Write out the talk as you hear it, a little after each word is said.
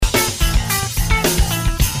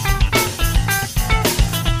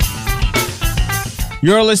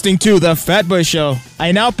You're listening to The Fatboy Show.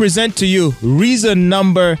 I now present to you reason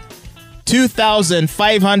number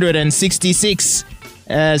 2566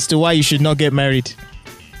 as to why you should not get married.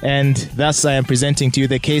 And thus I am presenting to you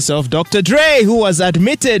the case of Dr. Dre, who was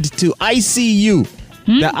admitted to ICU,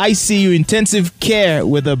 the ICU intensive care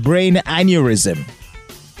with a brain aneurysm.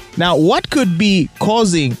 Now, what could be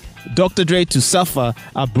causing Dr. Dre to suffer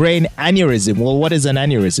a brain aneurysm? Well, what is an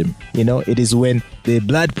aneurysm? You know, it is when the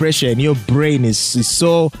blood pressure in your brain is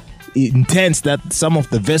so intense that some of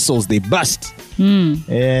the vessels, they bust.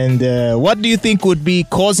 And what do you think would be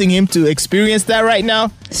causing him to experience that right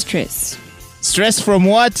now? Stress. Stress from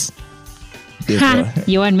what?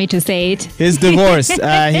 You want me to say it? His divorce.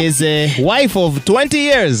 His wife of 20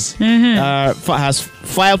 years has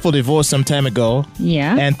filed for divorce some time ago.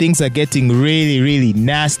 Yeah. And things are getting really, really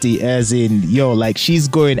nasty, as in, like she's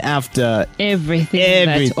going after everything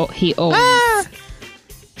that he owns.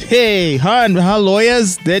 Hey, her and her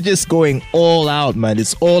lawyers, they're just going all out, man.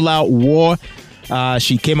 It's all out war.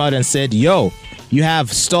 She came out and said, you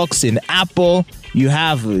have stocks in Apple. You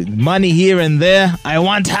have money here and there. I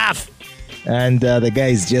want half. And the guy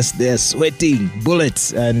is just there sweating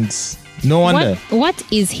bullets, and no wonder. What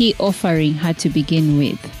is he offering her to begin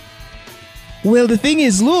with? Well, the thing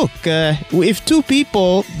is, look, if two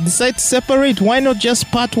people decide to separate, why not just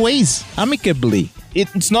part ways amicably?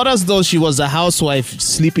 It's not as though she was a housewife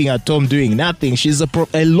sleeping at home doing nothing. She's a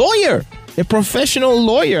lawyer, a professional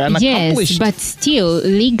lawyer, and accomplished. Yes, but still,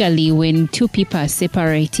 legally, when two people are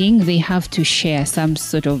separating, they have to share some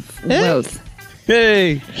sort of wealth.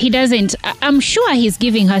 Hey. He doesn't. I'm sure he's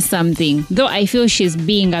giving her something, though I feel she's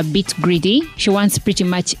being a bit greedy. She wants pretty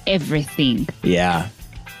much everything. Yeah.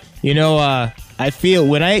 I feel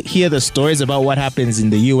when I hear the stories about what happens in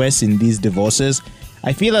the US in these divorces,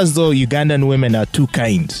 I feel as though Ugandan women are too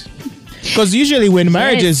kind. Because usually when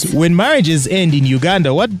marriages end in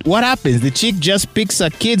Uganda, what happens? The chick just picks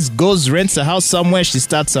her kids, goes, rents a house somewhere, she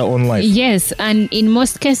starts her own life. Yes, and in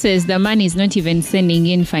most cases, the man is not even sending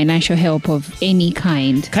in financial help of any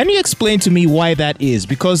kind. Can you explain to me why that is?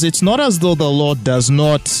 Because it's not as though the law does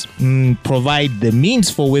not provide the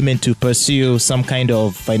means for women to pursue some kind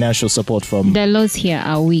of financial support from... The laws here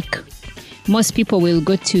are weak. Most people will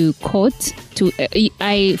go to court to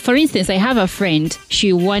for instance, I have a friend.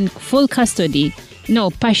 She won partial custody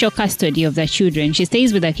of the children. She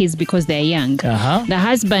stays with the kids because they're young. The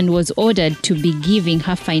husband was ordered to be giving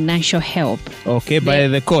her financial help. Okay, by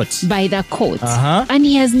the courts. By the court. And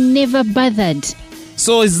he has never bothered.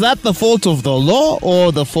 So is that the fault of the law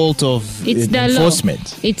or the fault of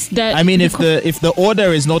enforcement? It's the. I mean, if the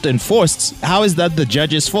order is not enforced, how is that the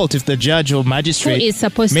judge's fault? If the judge or magistrate who is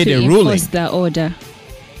supposed made to a ruling, enforce the order?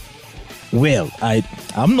 Well,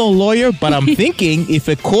 I'm no lawyer, but I'm thinking if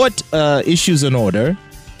a court issues an order,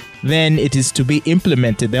 then it is to be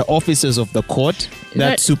implemented. There are officers of the court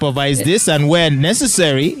that supervise this, and where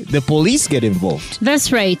necessary, the police get involved.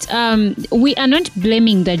 That's right. We are not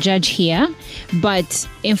blaming the judge here, but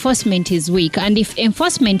enforcement is weak. And if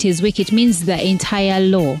enforcement is weak, it means the entire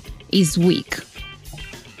law is weak.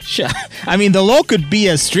 Sure. I mean, the law could be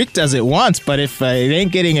as strict as it wants, but if it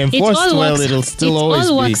ain't getting enforced, it'll still always be.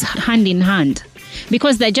 It all works hand in hand.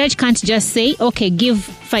 Because the judge can't just say, okay, give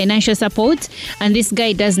financial support, and this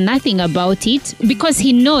guy does nothing about it, because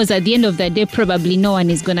he knows at the end of the day, probably no one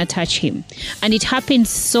is going to touch him. And it happens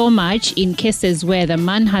so much in cases where the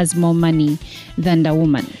man has more money than the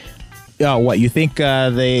woman. What, you think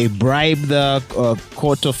they bribe the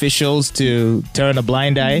court officials to turn a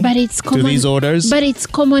blind eye to these orders? But it's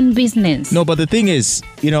common business. No, but the thing is,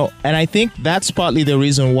 and I think that's partly the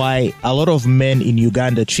reason why a lot of men in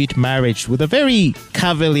Uganda treat marriage with a very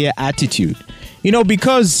cavalier attitude.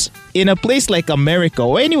 Because in a place like America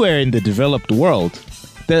or anywhere in the developed world,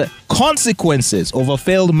 the consequences of a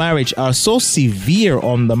failed marriage are so severe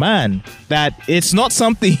on the man that it's not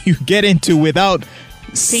something you get into without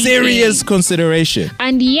serious consideration.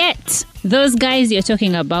 And yet, those guys you're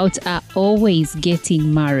talking about are always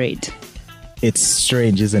getting married. It's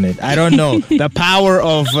strange, isn't it? I don't know. The power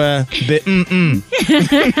of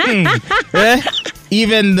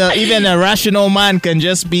Even a rational man can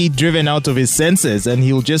just be driven out of his senses, and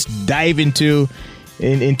he'll just dive into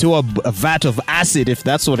a vat of acid, if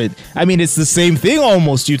that's what it... I mean, it's the same thing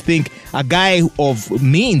almost. You'd think a guy of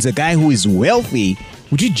means, a guy who is wealthy,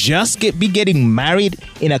 would you just be getting married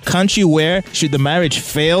in a country where, should the marriage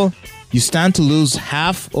fail, you stand to lose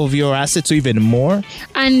half of your assets or even more?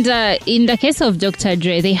 And in the case of Dr.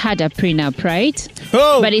 Dre, they had a prenup, right?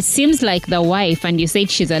 Oh. But it seems like the wife, and you said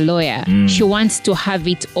she's a lawyer, she wants to have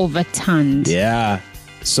it overturned. Yeah.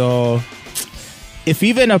 So, if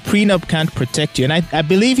even a prenup can't protect you, and I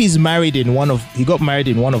believe he got married in one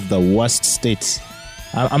of the worst states.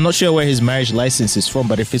 I'm not sure where his marriage license is from,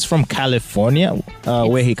 but if it's from California,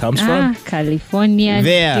 where he comes from. California,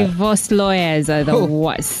 divorce lawyers are the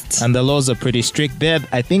worst. And the laws are pretty strict there.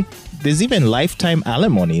 I think there's even lifetime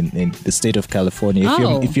alimony in the state of California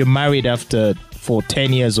if you're married for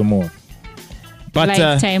 10 years or more. But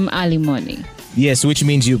lifetime alimony. Yes, which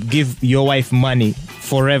means you give your wife money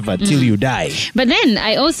forever till you die. But then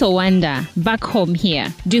I also wonder, back home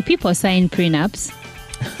here, do people sign prenups?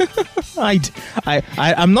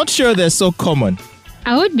 I'm not sure they're so common.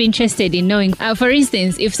 I would be interested in knowing, for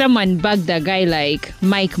instance, if someone bagged a guy like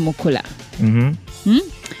Mike Mukula,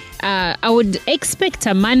 I would expect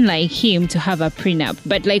a man like him to have a prenup.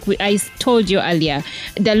 But like I told you earlier,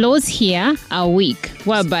 the laws here are weak,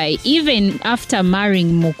 whereby even after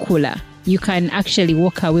marrying Mukula, you can actually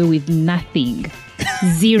walk away with nothing.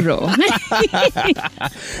 Zero.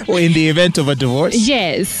 In the event of a divorce?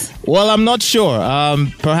 Yes. Well, I'm not sure.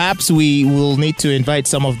 Perhaps we will need to invite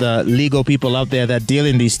some of the legal people out there that deal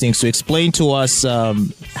in these things to explain to us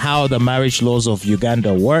how the marriage laws of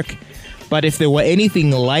Uganda work. But if there were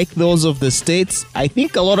anything like those of the States, I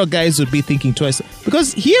think a lot of guys would be thinking twice.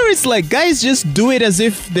 Because here it's like guys just do it as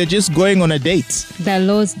if they're just going on a date. The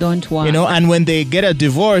laws don't work. And when they get a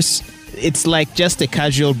divorce, it's like just a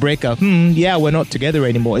casual breakup. We're not together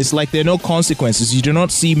anymore. It's like there are no consequences. You do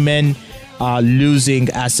not see men losing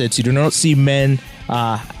assets. You do not see men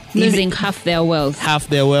losing half their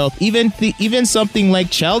wealth. Even something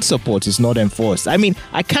like child support is not enforced. I mean,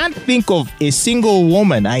 I can't think of a single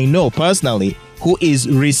woman I know personally who is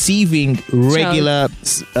receiving regular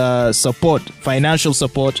support, financial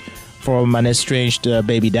support from an estranged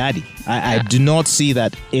baby daddy. I do not see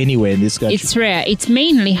that anywhere in this country. It's rare. It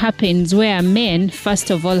mainly happens where men, first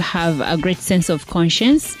of all, have a great sense of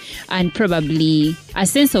conscience and probably a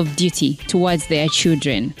sense of duty towards their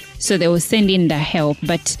children. So they will send in the help,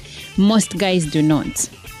 but most guys do not.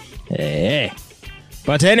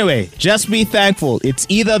 But anyway, just be thankful. It's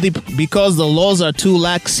either because the laws are too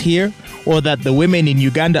lax here or that the women in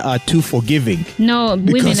Uganda are too forgiving. No,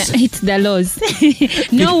 women, it's the laws.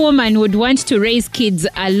 No woman would want to raise kids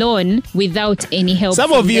alone without any help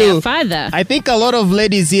from their father. I think a lot of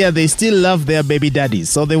ladies here, they still love their baby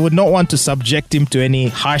daddies, so they would not want to subject him to any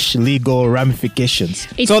harsh legal ramifications.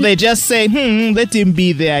 So they just say, let him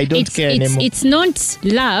be there, I don't care anymore. It's not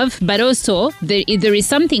love, but also there is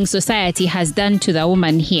something society has done to the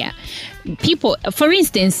woman here. People, for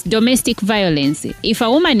instance, domestic violence. If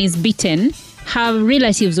a woman is beaten, her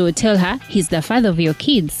relatives will tell her, he's the father of your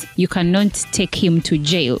kids. You cannot take him to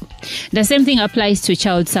jail. The same thing applies to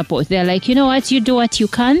child support. They're like, you know what, you do what you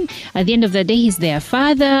can. At the end of the day, he's their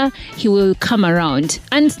father. He will come around.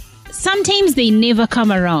 And sometimes they never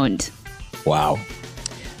come around. Wow.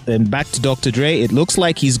 Then back to Dr. Dre, it looks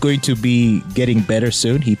like he's going to be getting better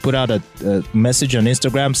soon. He put out a message on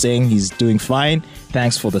Instagram saying he's doing fine.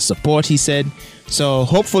 Thanks for the support, he said. So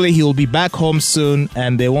hopefully he'll be back home soon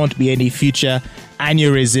and there won't be any future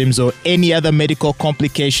aneurysms or any other medical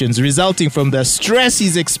complications resulting from the stress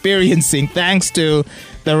he's experiencing thanks to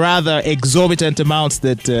the rather exorbitant amounts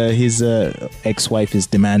that his ex-wife is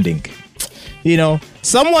demanding.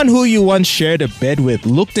 Someone who you once shared a bed with,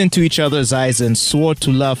 looked into each other's eyes and swore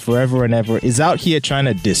to love forever and ever is out here trying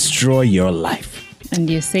to destroy your life. And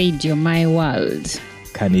you said you're my world.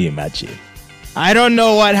 Can you imagine? I don't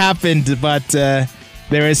know what happened, but there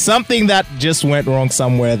is something that just went wrong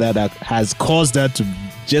somewhere that has caused her to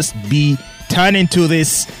just be turned into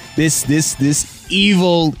this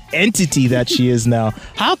evil entity that she is now.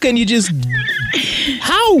 How can you just...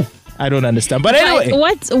 How? I don't understand. But anyway.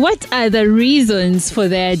 What are the reasons for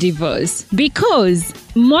their divorce? Because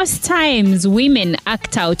most times women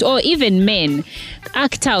act out, or even men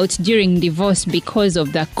act out during divorce because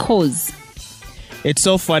of the cause. It's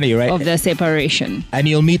so funny, right? Of the separation. And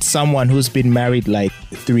you'll meet someone who's been married like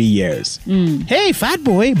 3 years. Hey, fat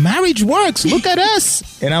boy, marriage works. Look at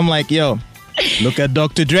us. And I'm like, yo, look at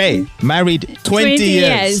Dr. Dre, married 20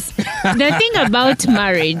 years. The thing about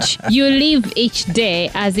marriage, you live each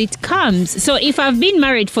day as it comes. So if I've been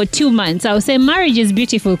married for 2 months, I'll say marriage is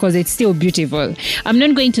beautiful because it's still beautiful. I'm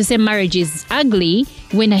not going to say marriage is ugly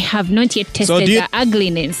when I have not yet tested the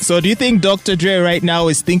ugliness. So do you think Dr. Dre right now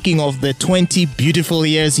is thinking of the 20 beautiful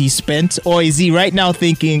years he spent? Or is he right now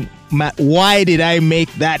thinking, why did I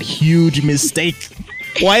make that huge mistake?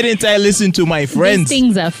 Why didn't I listen to my friends? These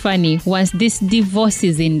things are funny. Once this divorce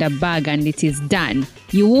is in the bag and it is done,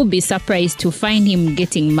 you will be surprised to find him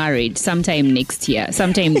getting married sometime next year,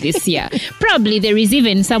 sometime this year. Probably there is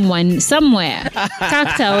even someone somewhere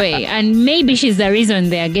tucked away, and maybe she's the reason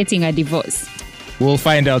they are getting a divorce. We'll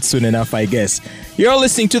find out soon enough, I guess. You're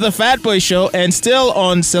listening to The Fat Boy Show, and still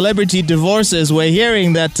on celebrity divorces, we're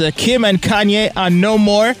hearing that Kim and Kanye are no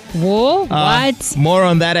more. Whoa, what? More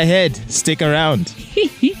on that ahead. Stick around.